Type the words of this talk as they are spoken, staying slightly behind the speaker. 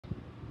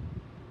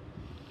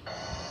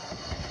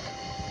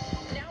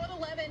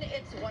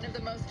one of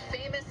the most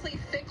famously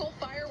fickle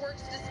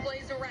fireworks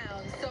displays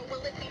around. So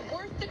will it be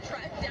worth the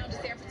trek down to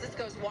San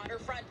Francisco's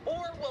waterfront,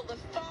 or will the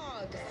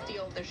fog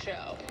steal the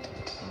show?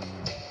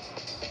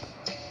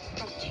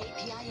 From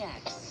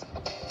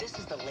KPIX, this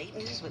is the Late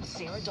News with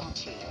Sarah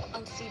Donchi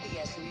on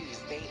CBS News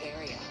Bay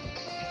Area.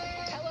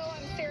 Hello,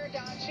 I'm Sarah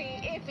Donchi.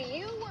 If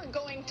you were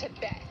going to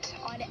bet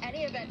on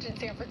any event in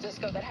San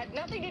Francisco that had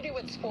nothing to do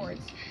with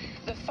sports,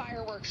 the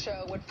fireworks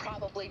show would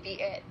probably be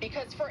it.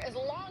 Because for as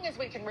long as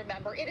we can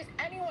remember, it is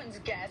anyone's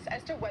guess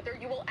as to whether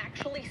you will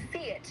actually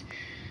see it.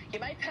 You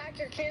might pack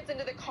your kids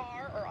into the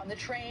car or on the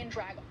train,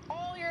 drag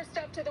all your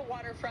stuff to the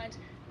waterfront,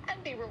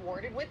 and be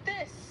rewarded with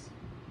this.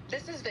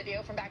 This is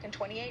video from back in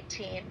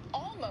 2018,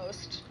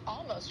 almost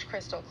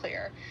crystal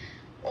clear.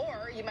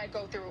 Or you might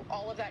go through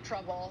all of that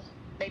trouble,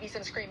 maybe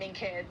some screaming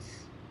kids,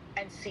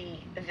 and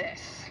see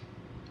this.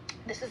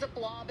 This is a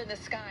blob in the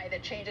sky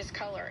that changes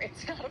color.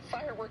 It's not a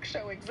fireworks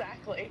show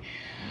exactly.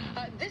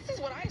 This is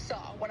what I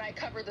saw when I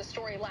covered the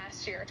story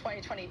last year,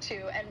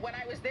 2022. And when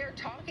I was there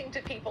talking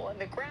to people on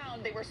the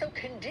ground, they were so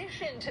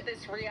conditioned to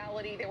this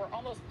reality, they were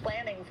almost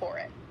planning for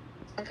it.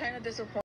 I'm kind of disappointed.